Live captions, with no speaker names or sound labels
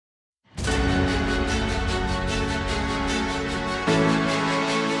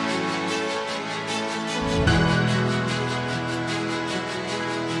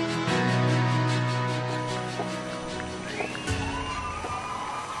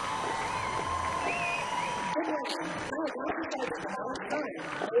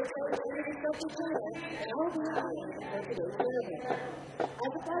self-assurance, and all the elements for today's ceremony.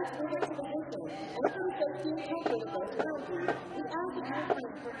 As the flights move into the mission, and for the safety and comfort of those around you, we ask that you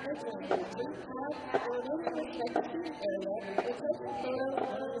refrain from entering the retreat pad or remain in the respective seating area and taking photos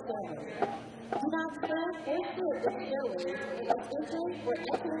during the ceremony. Do not stand or sit in the airways unless entering or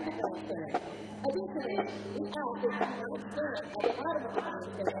exiting the ground center. Additionally, we ask that you do not stand at the bottom of the ground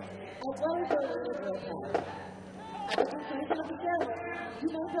center, as well as the arena drill pad. At the conclusion of the ceremony, you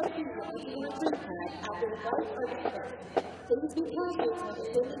may proceed to enter the retreat pad after the lights are dismissed. Please be cautious when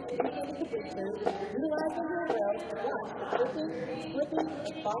descending and descending the bleachers, utilize the handrails and watch for tripping, slipping,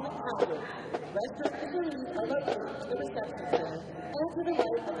 and falling hazards. Restroom facilities are located in the reception center and to the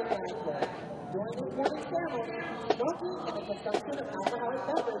right of the flag floor. During this morning's ceremony, smoking and the consumption of alcoholic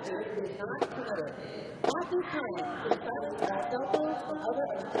beverages is not permitted. At this time, please silence all cell phones and other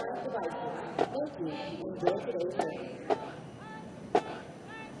electronic devices. Thank you, and enjoy today's ceremony.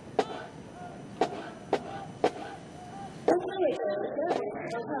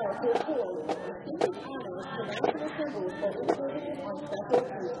 Ceremonies are held to afford distinguished honors to national symbols for individuals on special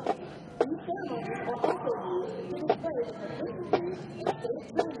occasions. These ceremonies are also used to display the proficiency and safe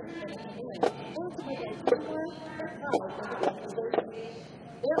training in the command and to promote teamwork and pride in the organization.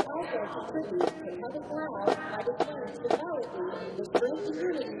 They also contribute to public morale by displaying symbolically the strength and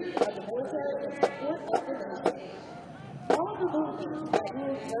unity of the military in support of the nation. All the movements that we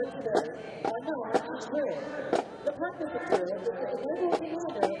will heard today are known as drills. The purpose of drill is to enable a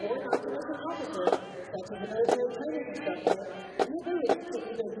commander or non-commissioned officer, such as a military training instructor, the ability to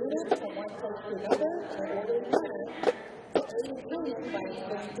either unit from one place to another in an orderly manner, to aid in training by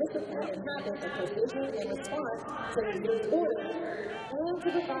instilling discipline and habits of precision and response to the leader's orders, and to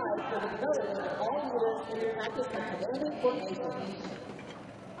provide for the development of all leaders in the practice of commanding formation.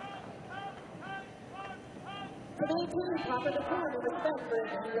 To maintain proper decorum and respect for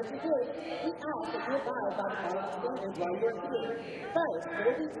everyone that you do, we ask that you abide by the following standards while you are here. First, there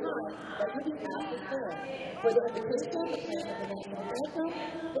will be time that you be asked to stand for the invocation, the playing of the national anthem,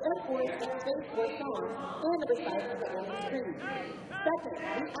 the airport and state war songs, and the reciting of the Airman's creed. Second,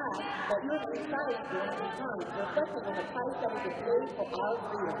 we ask that you remain silent during these times, reflecting on the price that is paid for our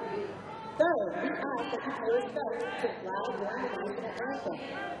freedom. Third, we ask that you pay respect to the flag during the national anthem.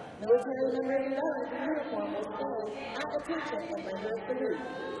 Military members and veterans in uniform will stand at attention and render a salute.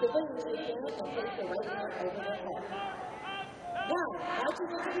 Civilians will stand and place their right hand over their head. Now, marching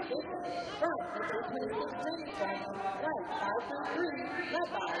into the mission from the 826 training squadron, Flight 533, led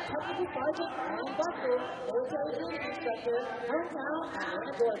by Technical Sergeant Ryan Buster, military training instructor, hometown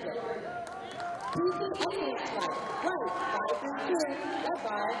Atlanta, Georgia. PC Excellence Flight, Flight 532, led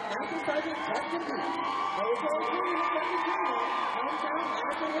by Master Sergeant Justin Beach, military training instructor trainer, hometown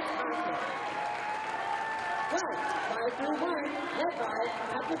Madison, Wisconsin. Flight 531, led by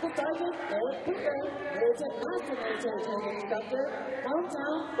Technical Sergeant Eric Cooper, Master Military Training Instructor,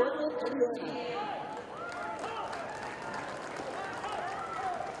 hometown Portland, Indiana.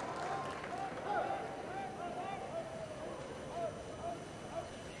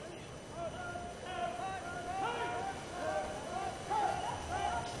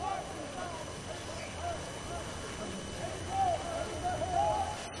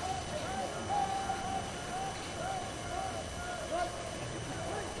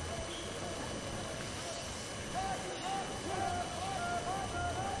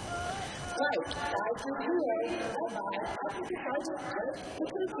 Flight 520, led by Technical Sergeant Eric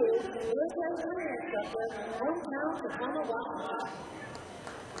Cooper, military training instructor, hometown Tacoma, Washington.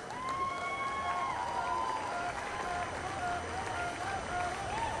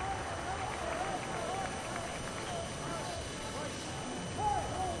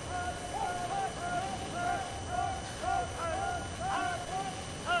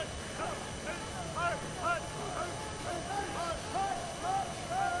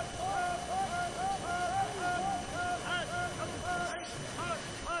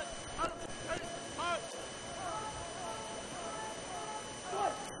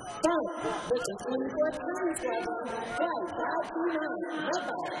 The 24th Training Squadron, Flight 529, led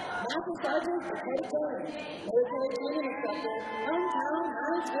by Master Sergeant Dakota Jones, military training instructor, hometown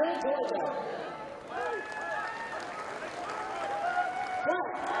Hinesville, Georgia.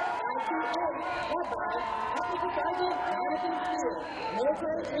 Flight 528, led by Technical Sergeant Jonathan Steele,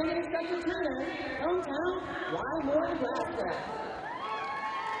 military training instructor trainer, hometown Wymore, Nebraska.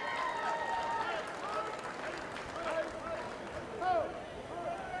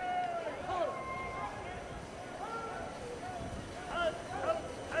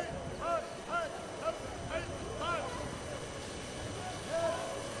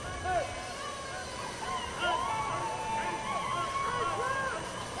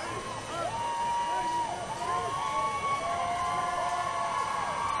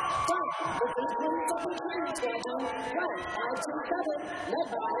 led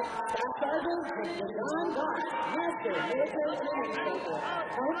by Staff Sergeant John Goss, Master Military Training Instructor,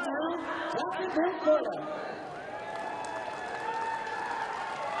 hometown, Jacksonville, Florida.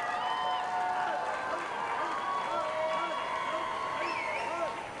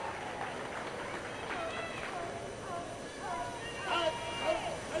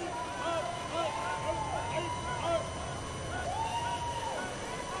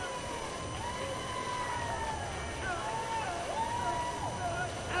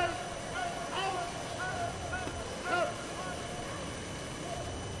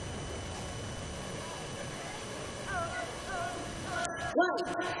 Right,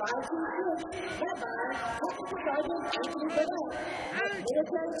 526, led by Technical Sergeant Anthony Burnett,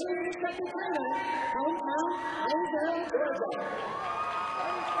 Military Training Instructor Trainer, hometown, Waynesboro, Georgia.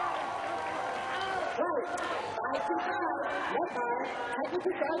 Right, 525, led by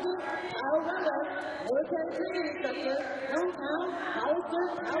Technical Sergeant Kyle Weller, Military Training Instructor, hometown, Hollister,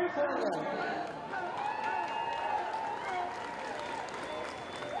 California.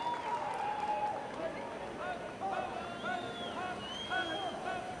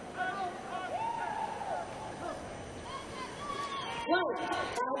 Right,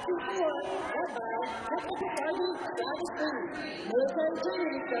 524, led by Technical Sergeant Travis Green, Military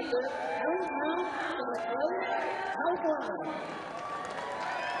Training Instructor, hometown, San Jose, California.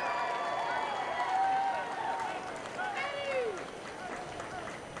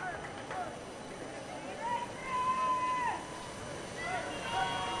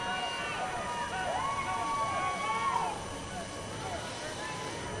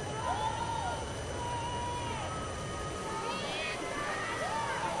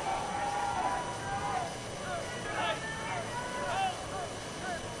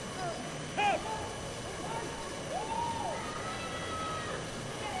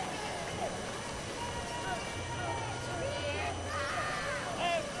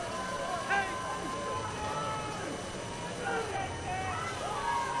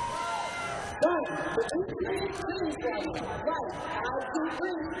 The Independent Training Squadron, right,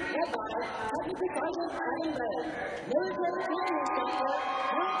 523, led by Technical Sergeant Adam Bray, Military Training Instructor,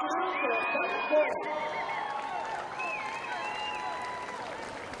 hometown, Sarasota, Florida.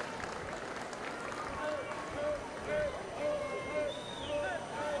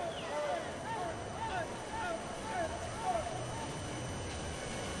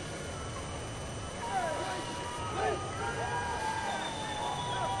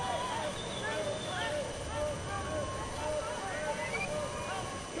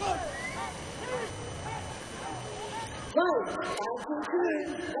 Right,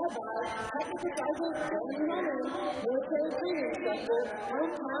 523, led by Technical Sergeant Jeremy Leonard, Military Training Instructor,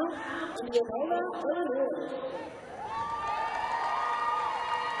 hometown, Indianola, Illinois.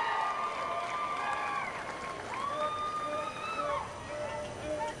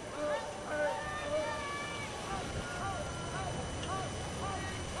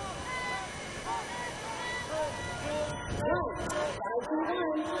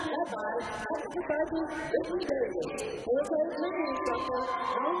 Led by Technical Sergeant Ricky Davis, Military Training Instructor,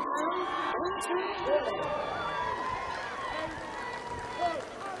 hometown, Antonio-Lackland, Florida.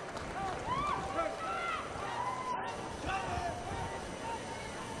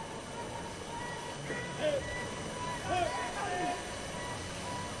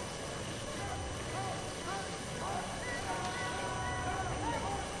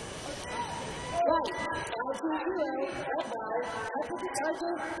 Led by Technical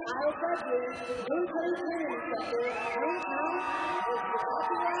Sergeant Kyle Frederick, Military Training Instructor, hometown of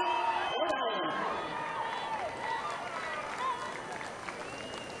Philadelphia, Rhode Island.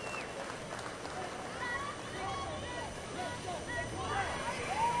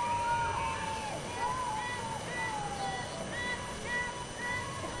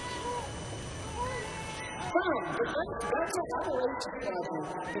 From the 1st Special Operations Squadron,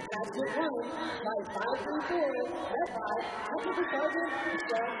 Detachment 1, by 534, led by Technical Sergeant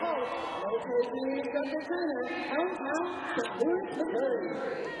Michelle Polk, Military Training Instructor Trainer, hometown, St. Louis, Missouri.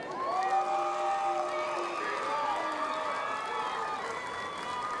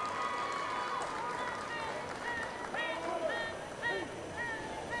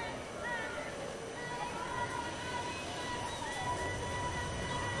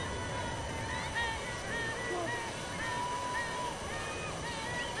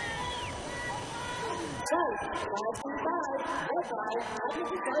 Right, 525, led by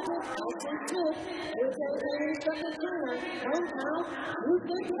Technical Sergeant Allison Smith, Military Training Instructor Trainer, hometown,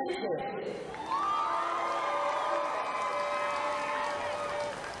 Houston, Texas.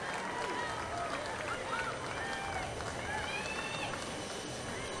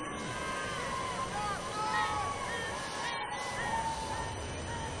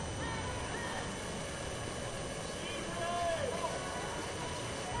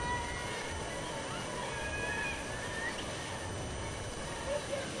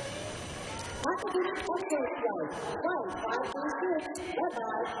 Excellent Flight, Flight 536, led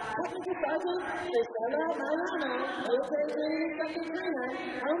by Technical Sergeant Priscilla Mariano, Military Training Instructor Trainer,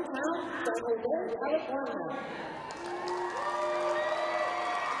 hometown, San Jose, California.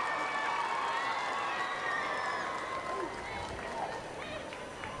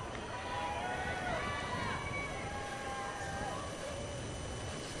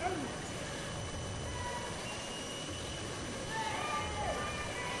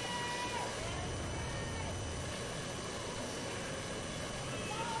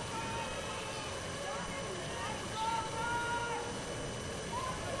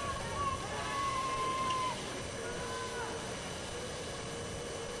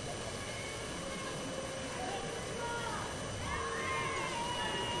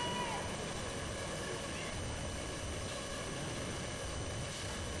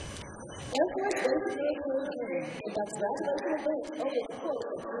 Air Force Basic Military Training conducts graduation events over the course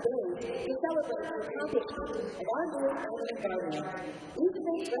of 2 days to celebrate the accomplishments of our new Airmen and Guardians. These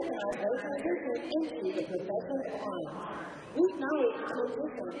events recognize their transition into the profession of arms. We acknowledge the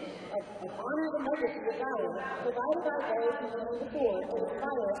transition of honor and legacy of valor provided by those who came before and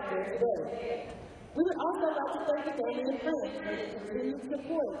inspire us here today. We would also like to thank the family and friends for the continued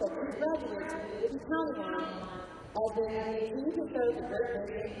support that these graduates will be counting on as they continue to serve the great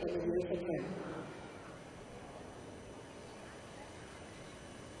nation in the years to come.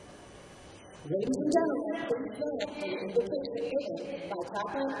 Ladies and gentlemen, please join us for the invitation given by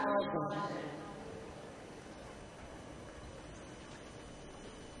Chaplain Osborne.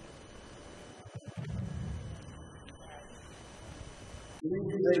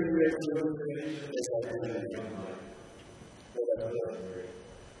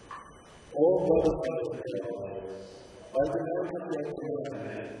 All brothers and sisters, by the name of the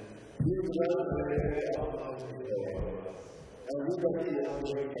Airmen, we dwell in the area of our people, and we don't feel the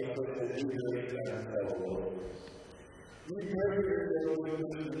weight of the leaders and fellows. We pray for the children,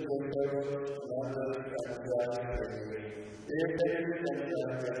 the workers, mothers, and grandparents, their parents and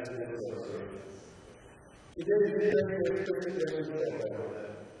grandparents. Today we are going to take care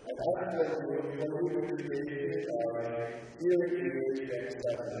and ask that you will continue to take care here in the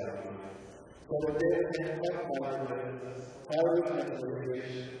USAF. For the day of confidence, courage and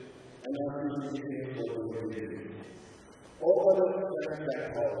motivation, and appreciation for the work. All others stand back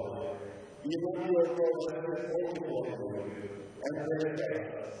home. We want your progress all for you, and protect us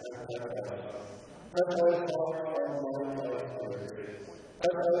and protect us. Touch our hearts and minds and spirits.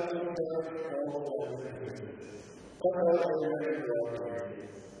 Touch our children and all our citizens. Touch our Airmen and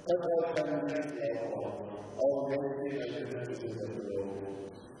Guardians. Touch our families and all military and citizens of the world.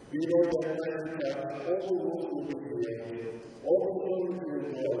 We know that all the rules will be created, all the rules will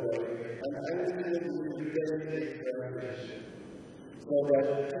be followed, and everything will be very examination, so that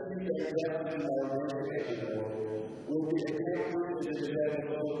everything that in our organization will be accomplished in the shared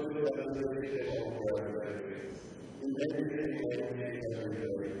culture and the reputation of our country. In everything that we make every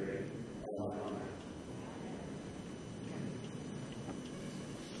day. Amen.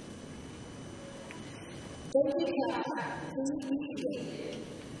 Thank you, Captain. Please be seated.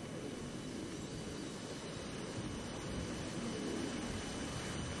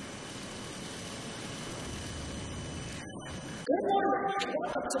 Good morning, and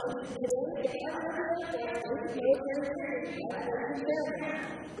welcome to today's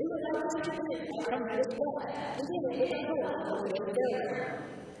We would like to introduce our this class, beginning with the tour of the Airmen.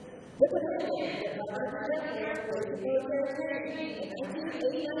 The President of the President was the military training in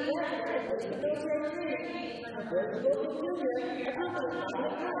 1989 graduate was the military training and a veritable junior, accompanied by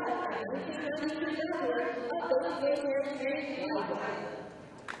his wife and 1992 graduate of the military training library.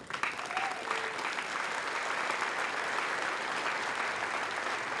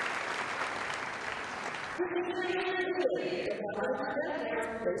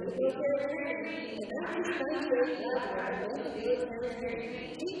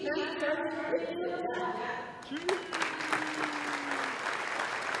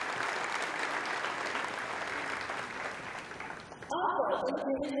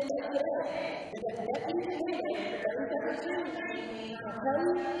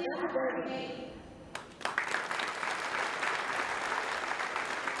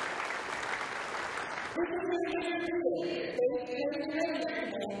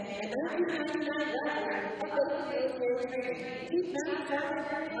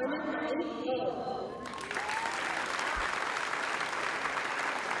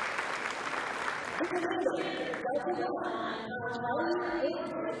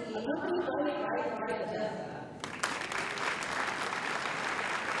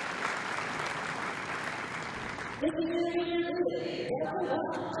 This is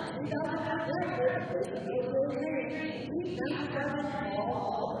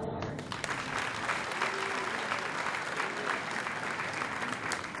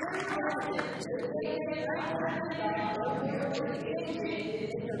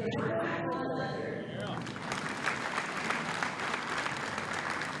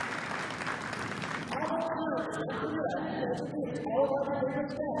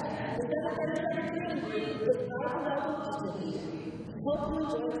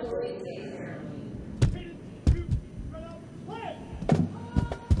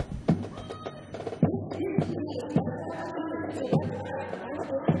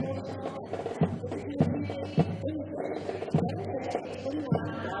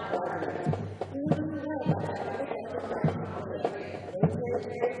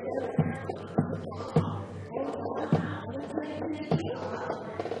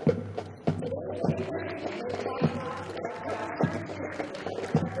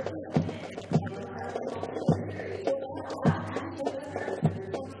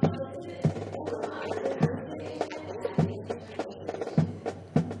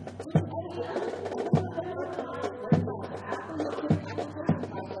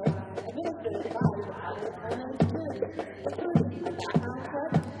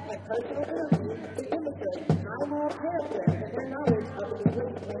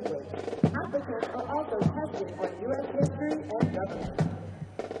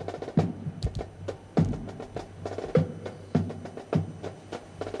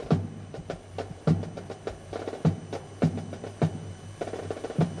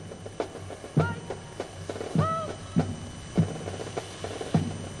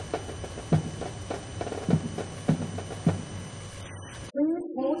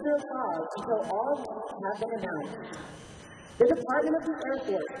Until all have been announced. The Department of the Air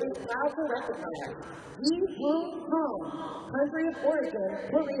Force is proud to recognize Yi Hoon Hong, country of origin,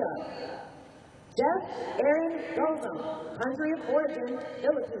 Korea. Jeff Aaron Gozum, country of origin,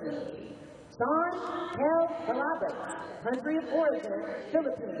 Philippines. Sean Kel Balabas, country of origin,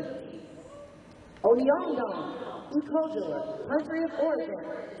 Philippines. Onyongdong Ikojua, country of origin,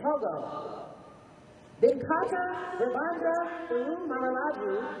 Togo. Venkata Ravandra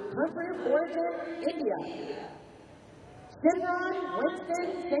Perumalaju, country of origin, India. Simran Winston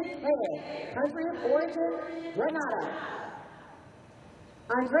St. Clair, country of origin, Grenada.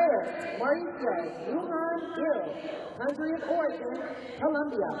 Andreas Mauricio Lujan Gil, country of origin,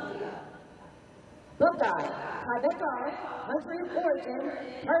 Colombia. Bukai Kavekar, country of origin,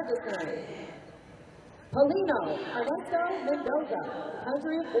 Kyrgyzstan. Paulino Ernesto Mendoza,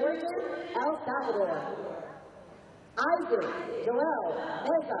 country of origin, El Salvador. Isaac Joel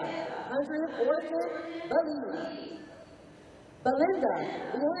Meza, country of origin, Belize. Belinda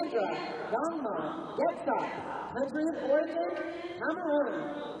Leandra Dongma Getsa, country of origin, Cameroon.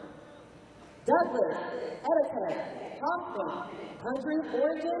 Douglas Etiquette Hoffman, country of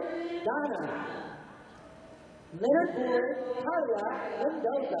origin, Ghana. Leonard Ford Carla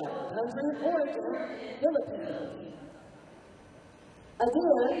Mendoza, country of origin, Philippines. Adil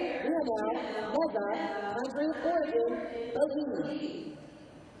Lionel Meza, country of origin, Belize.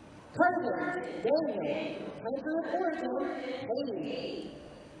 Curtin Daniel, country of origin, Haiti.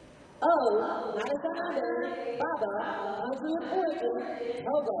 O. Naizanade Baba, country of origin,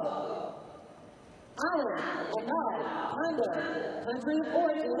 Togo. Alan Amal Kondo, country of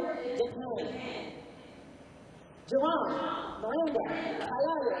origin, Japan. Jerome Miranda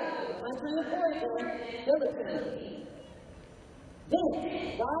Kayaya, country of origin, Philippines.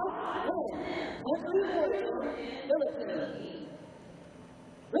 Vince Ralph Lynn, country of origin, Philippines.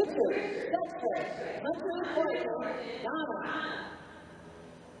 Richard Dexter, country of origin, Ghana.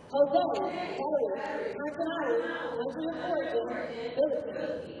 Jose Elliott Castanari, country of origin,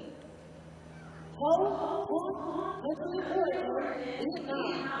 Philippines. Ho Hoon, country of origin,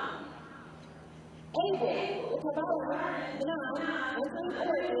 Vietnam. Abel Itabala Minan, country of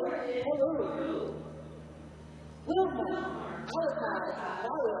origin, Peru. Wilma Alakai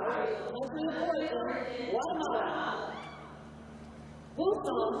Mario, country of origin, Guatemala.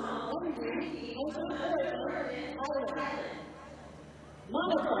 Wilson Mendy, country of origin, Thailand.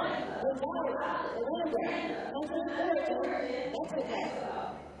 Monica Gonzalez Miranda, country of origin, Mexico.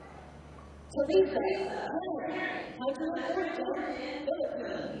 Teresa Turner, country of origin,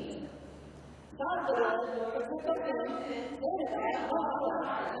 Philippines. Salvador Pacheco Canada,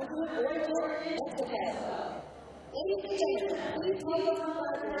 country of origin, Mexico. Ladies and gentlemen, please welcome our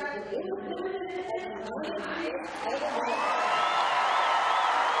partners with independence and United States of America.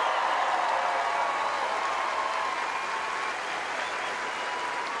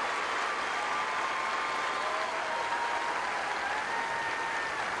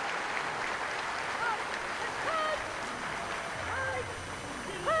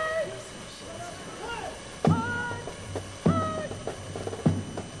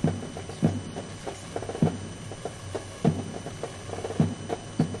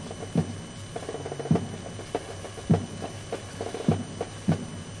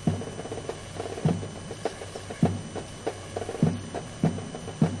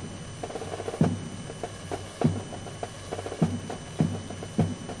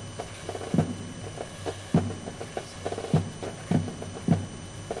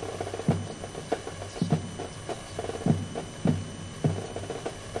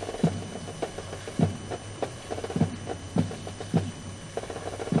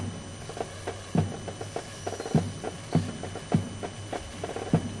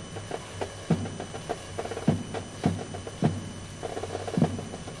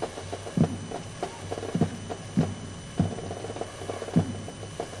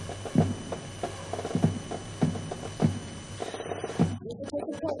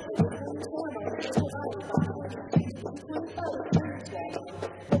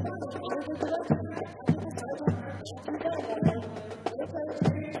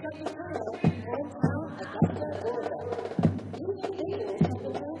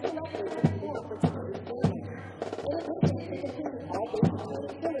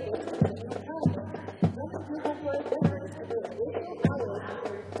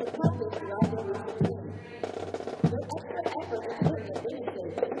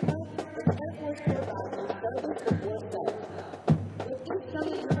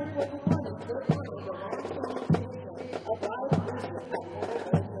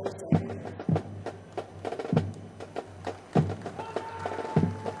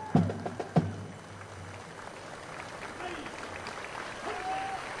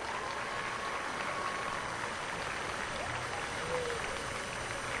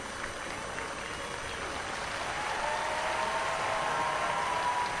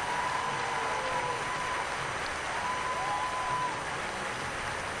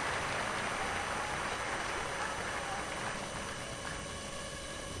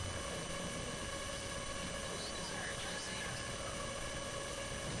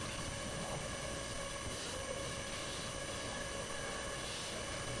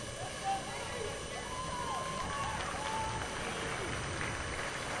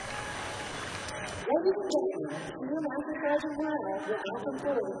 Ladies and gentlemen, Senior Master Sergeant Miles will now come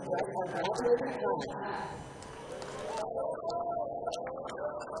forward to us our graduating class.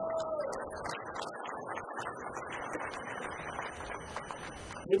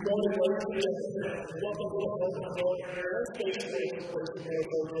 Good morning, ladies and gentlemen. Welcome to the President Aerospace Station Personnel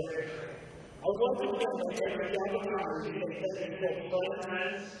Program. I would like to begin by taking the opportunity to thank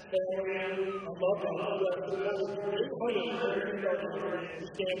friends, family, and loved ones who have supported 800 American Guardians who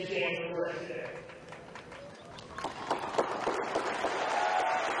stand before us today.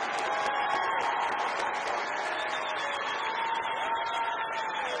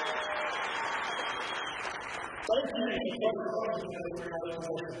 Thank you for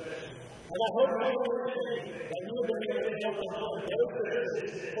and I hope that you will be able to help us build better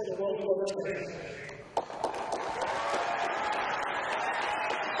services for the world of aerospace.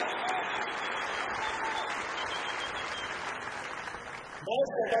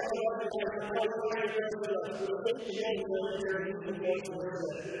 Most of us are going to take the place of the safety military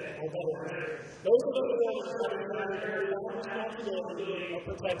and those of us who are responsibility of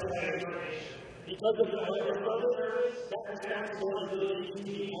protecting our nation. Because of the service, that responsibility is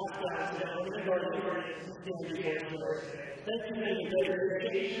being asked of the Airmen and Guardians who stand before us. Thank you for your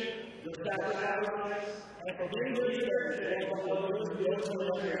dedication, your sacrifice, and for being here today to all of those who don't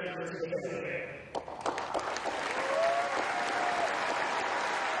know your answers today.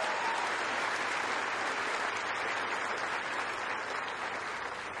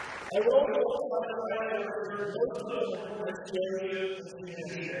 I will also highlight most of the experience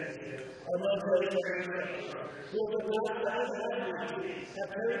our military veterans who over the last 5 years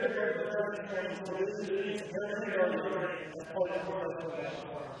have carried the burden of transforming citizens and Airmen and Guardians as part of the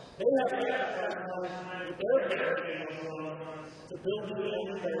professional life. They have sacrificed with their family to build the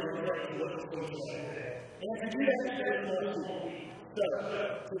Airmen and Guardians and to do that during the week. So,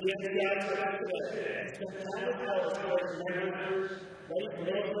 to the NCI today, spend time with college for members ready for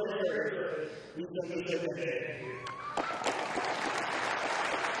military service, we simply say thank you.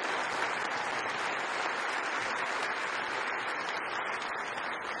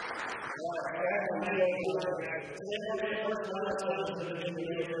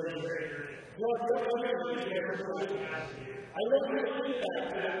 I want you to think back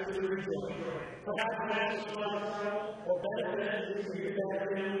to that which you're doing. Perhaps managing or benefiting from your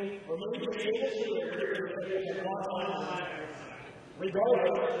family, or maybe able to live a long time.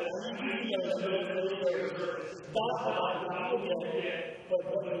 Regardless, you know that military service is not about what you will get, but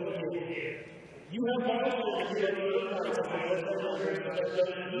what you will do. You have volunteered to get your rights of the military service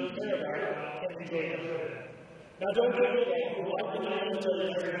that you care about and enjoy them. Now, don't get me wrong, we like the military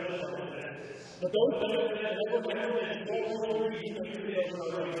service, but those benefits never meant to be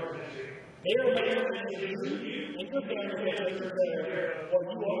they are made to you and your family will take care while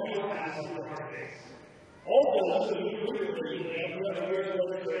you always have on your face. All those who frequently have left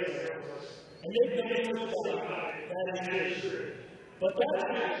military and they've been able to that is true. But that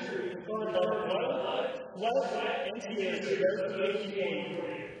is true confirmed by blood, sweat, and tears verification for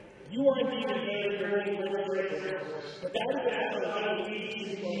you. You are indeed engaged in very military but that is the kind of thing we need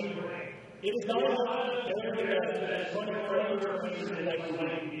to bring. It is not enough to enter the best and running further to like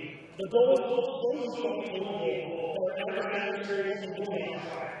you be. The goal is to show you something capable that our adversaries can do.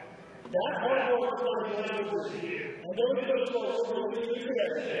 That hard work is not going to for you. And those folks who are here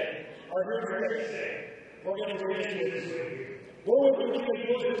today are here today. We're going to reach with you. We're with you because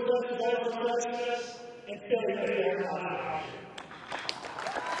you're success and failure is not an option.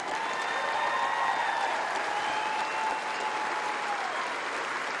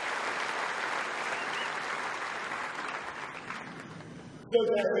 So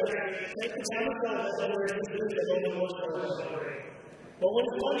that take the time to celebrate whether it's this or the most celebrate. But when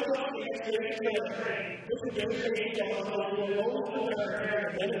it comes to the experience of training, this is the education of those who are most prepared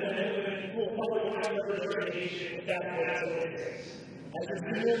men and women who will probably have their determination if that is. As you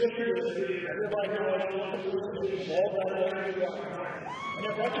see here this year, everybody knows what the rules of all that way you are. And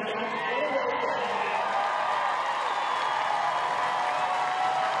it recognizes all of that.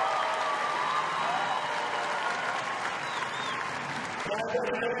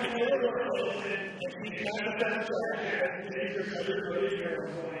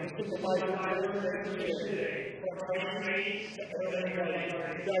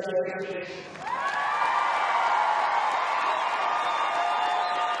 Congratulations.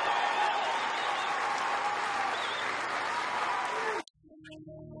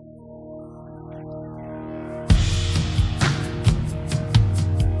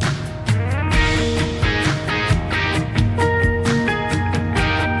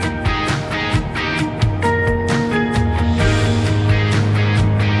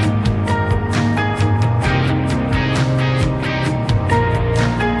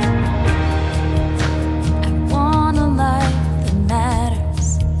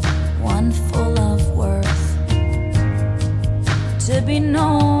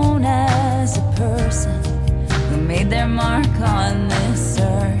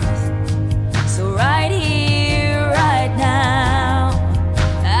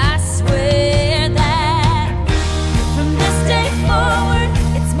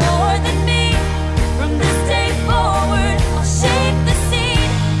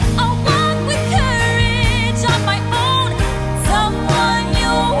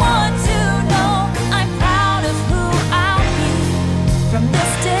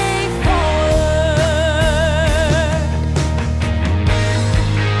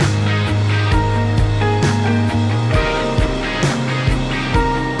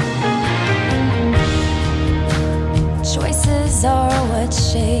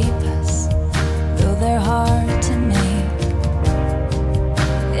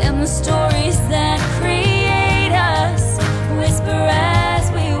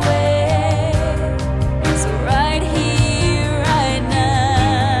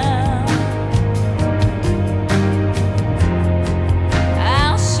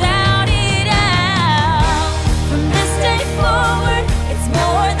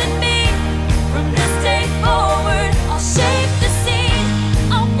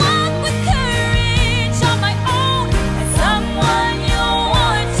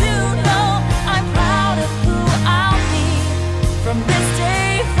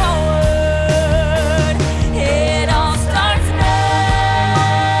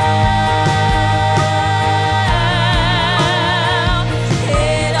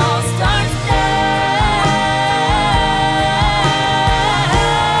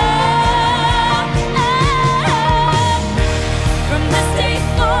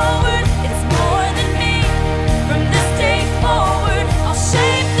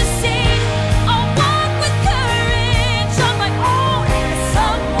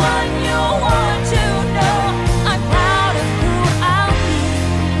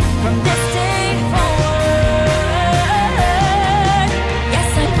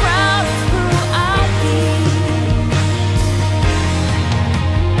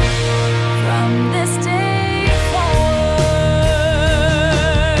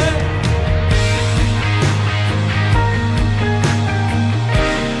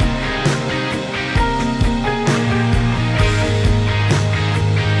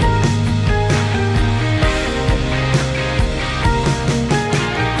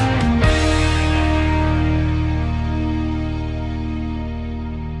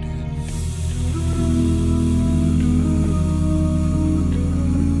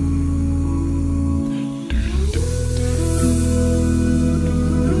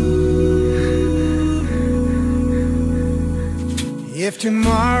 If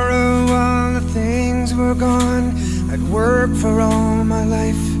tomorrow all the things were gone, I'd work for all my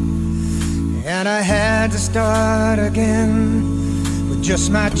life, and I had to start again with just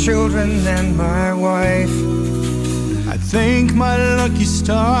my children and my wife. I thank my lucky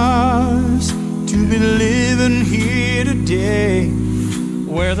stars to be living here today,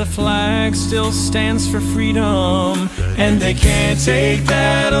 where the flag still stands for freedom, and they can't take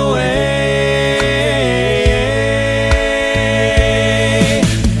that away.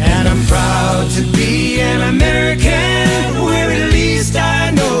 And I'm proud to be an American, where at least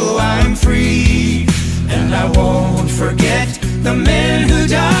I know I'm free. And I won't forget the men who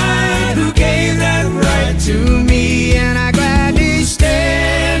died, who gave that right to me. And I gladly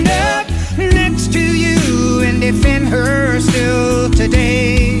stand up next to you and defend her still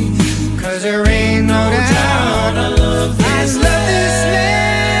today. 'Cause there ain't no doubt I love this land.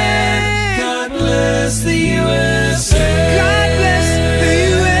 God bless the USA. God bless the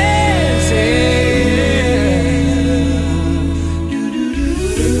USA.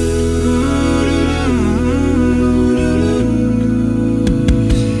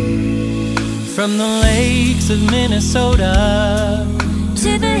 From the lakes of Minnesota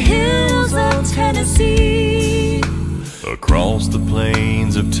to the hills of Tennessee, across the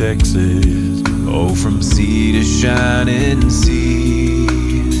plains of Texas, oh, from sea to shining sea.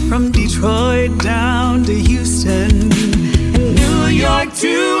 From Detroit down to Houston, and New York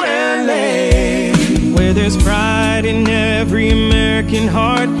to LA, where there's pride in every American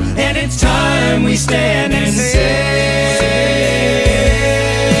heart, and it's time we stand and say,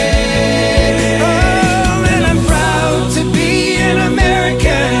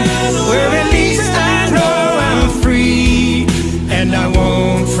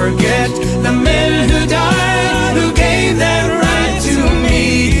 forget the men who died, who gave that right to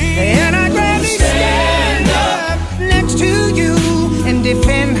me. And I'd rather stand up next to you and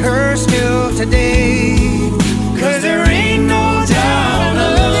defend her still today. 'Cause there ain't no doubt I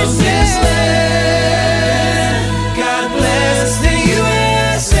love this land. God bless the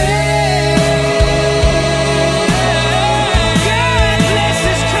USA. God bless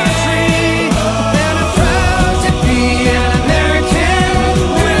this country. And I'm proud to be an American.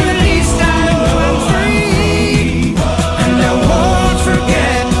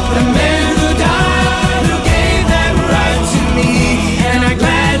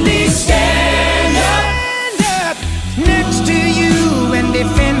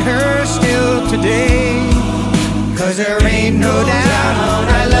 Today, 'cause there ain't no doubt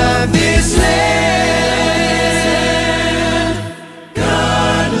I love this land.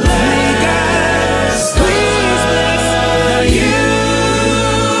 God bless, please bless the USA.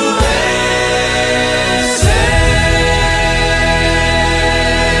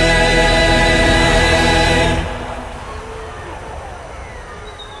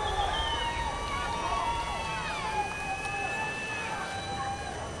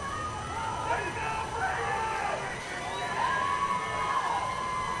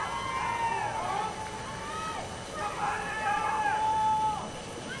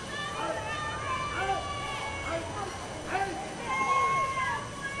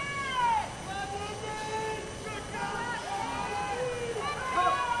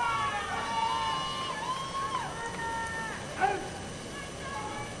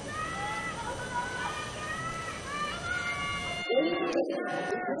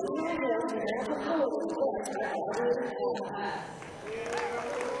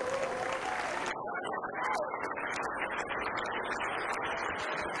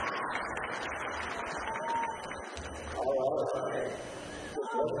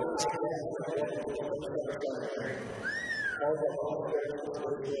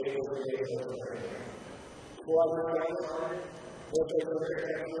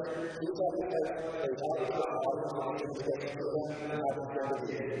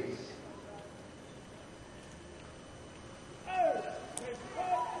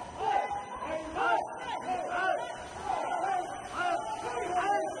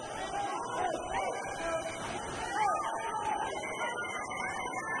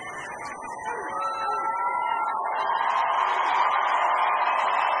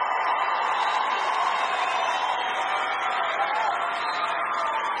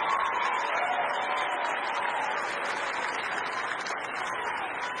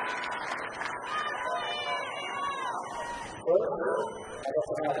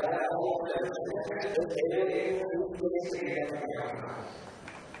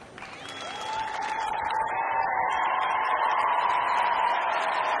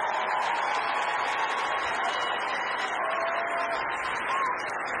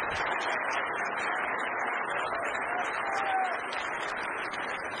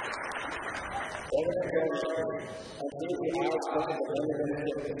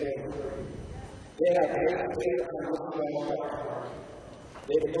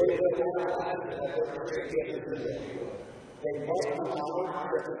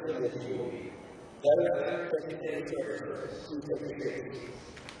 Veterans Secretary Service, please take your seats.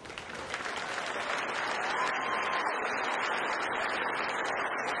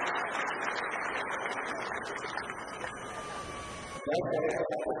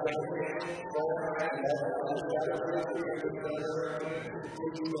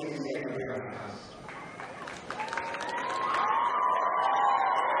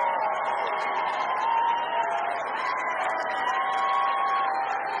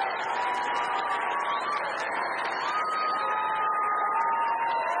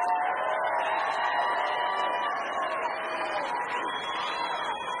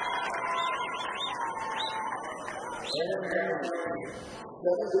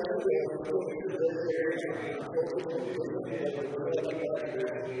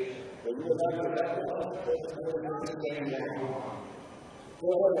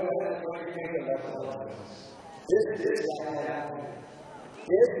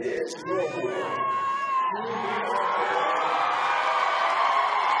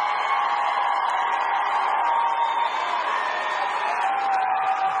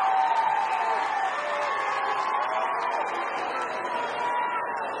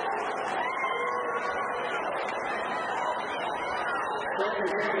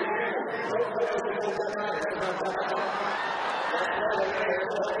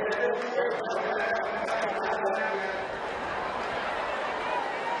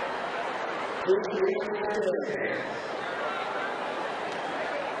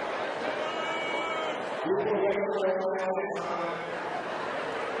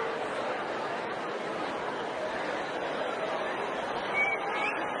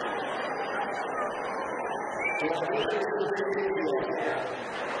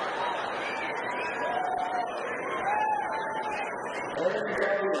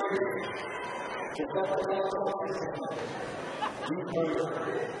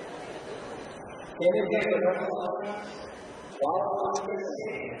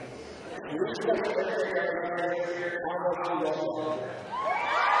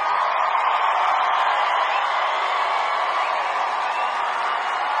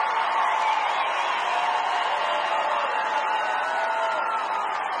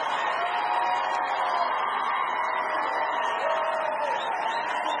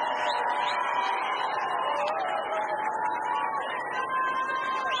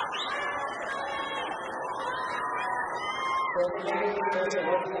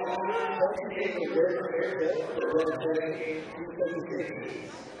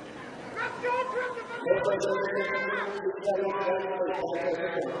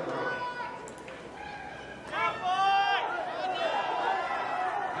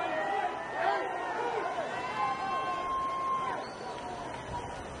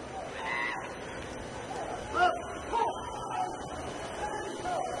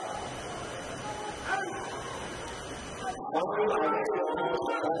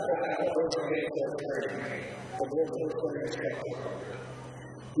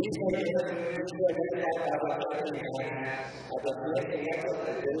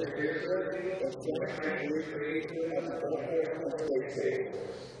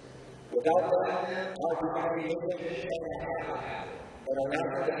 Without them, our community cannot happen, and our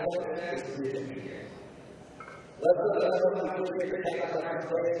national defense is losing. Let's look at how we can protect our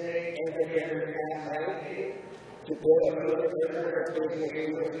country and defend our to build a military and physical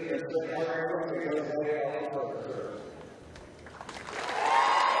unity and strengthen our arms and build our officers.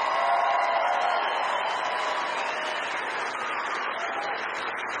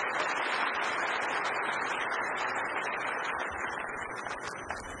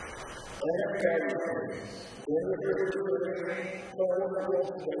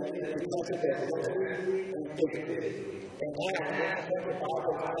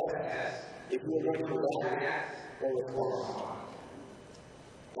 If you want to react or respond,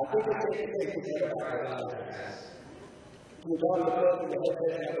 I think it's a good about that. We talk about the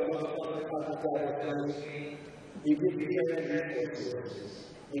health and we give you resources.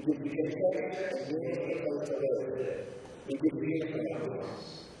 We give you consent and we give you information.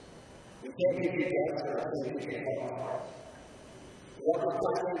 We can't give you justice until you can help. What we're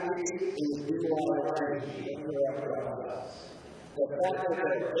trying to do is do our duty and around us. The fact that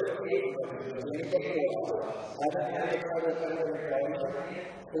there are 38 countries before haven't had a private federal employment,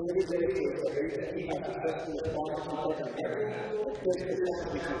 clearly indicates that they have successfully responded to certain areas, and this is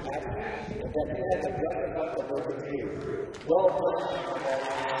something we should have, and that we have a record of the work of you. Well done.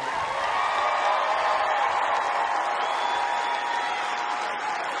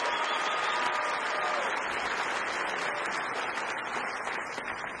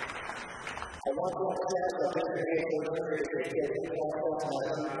 I want to ask the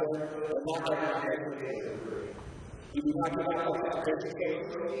not every you do not give up on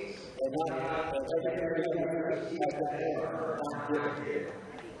education, and not every has been born, not given.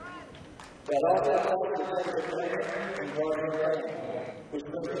 But also helps to take the plan and guarding training, which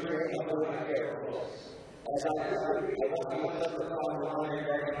puts us in a whole care. As I want to set the time of my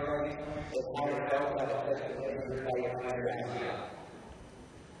guarding training as how it felt like a testimony by your idea.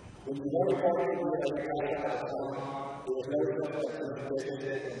 When you know the part of the way you got out of song, there was no difference in the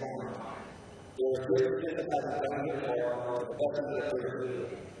business and mind. There was good business as a family or the best of the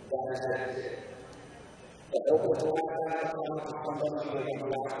business. That is it. The open life to somebody who is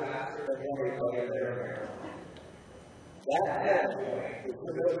unlocked and everybody there. That point is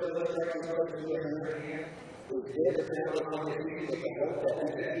the most of the second person in here who did the family with the hope that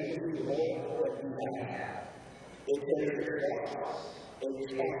he can do more than you have. It takes yourself. A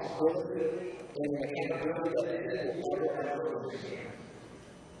responsibility and an accountability that people ever understand.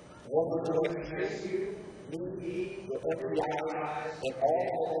 One who relates you, me, the FBI, and all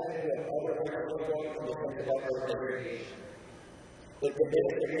of the other organizations in the country of our generation. They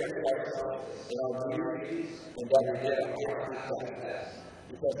committed to themselves in our duties and that we get our success.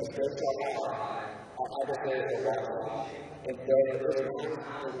 Because the spiritual life, our adversaries are watching, and there is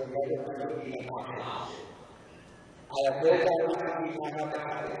another be an option. I have no doubt that we have the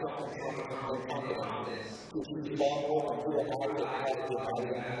confidence to be lawful and to allow the positive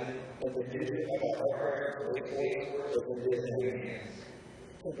value and the future of our efforts is in this hands.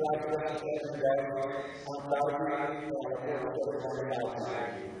 Congratulations, guys. I'm proud of you and I look forward to everyone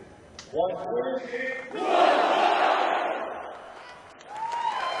you. 1, 2, 1!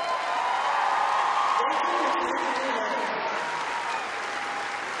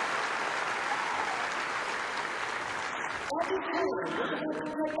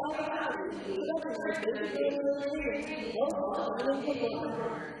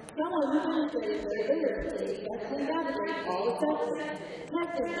 Someone who demonstrated their ability that congratulates all assessments,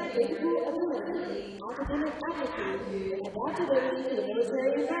 testing their physical ability, academic aptitude, and adaptability to the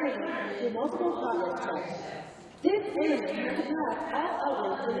military environment through multiple progress tests. This airman has passed all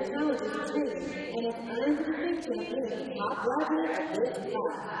others through the challenges of training and has earned the distinction of being the top graduate of this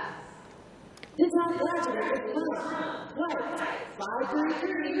class. The top graduate is Tom, White,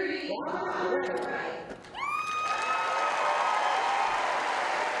 533, Robert White.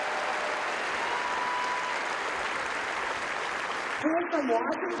 Here from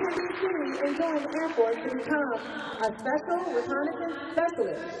Washington, D.C., and joined the Air Force to become a special reconnaissance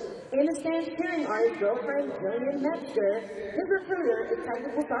specialist. In the stand cheering are his girlfriend, Jillian Metzger. His recruiter is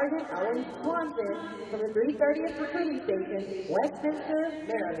Technical Sergeant Owen Swanson from the 330th Recruiting Station, Westminster,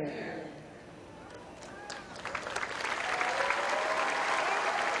 Maryland.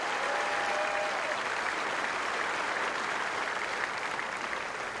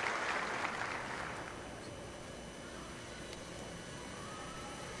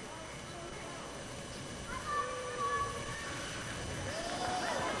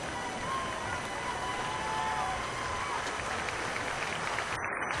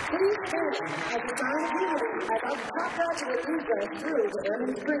 As a sign of unity, I'd like to top graduate ingress through the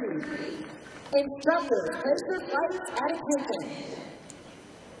Airman training. Instructors, place your flights at attention.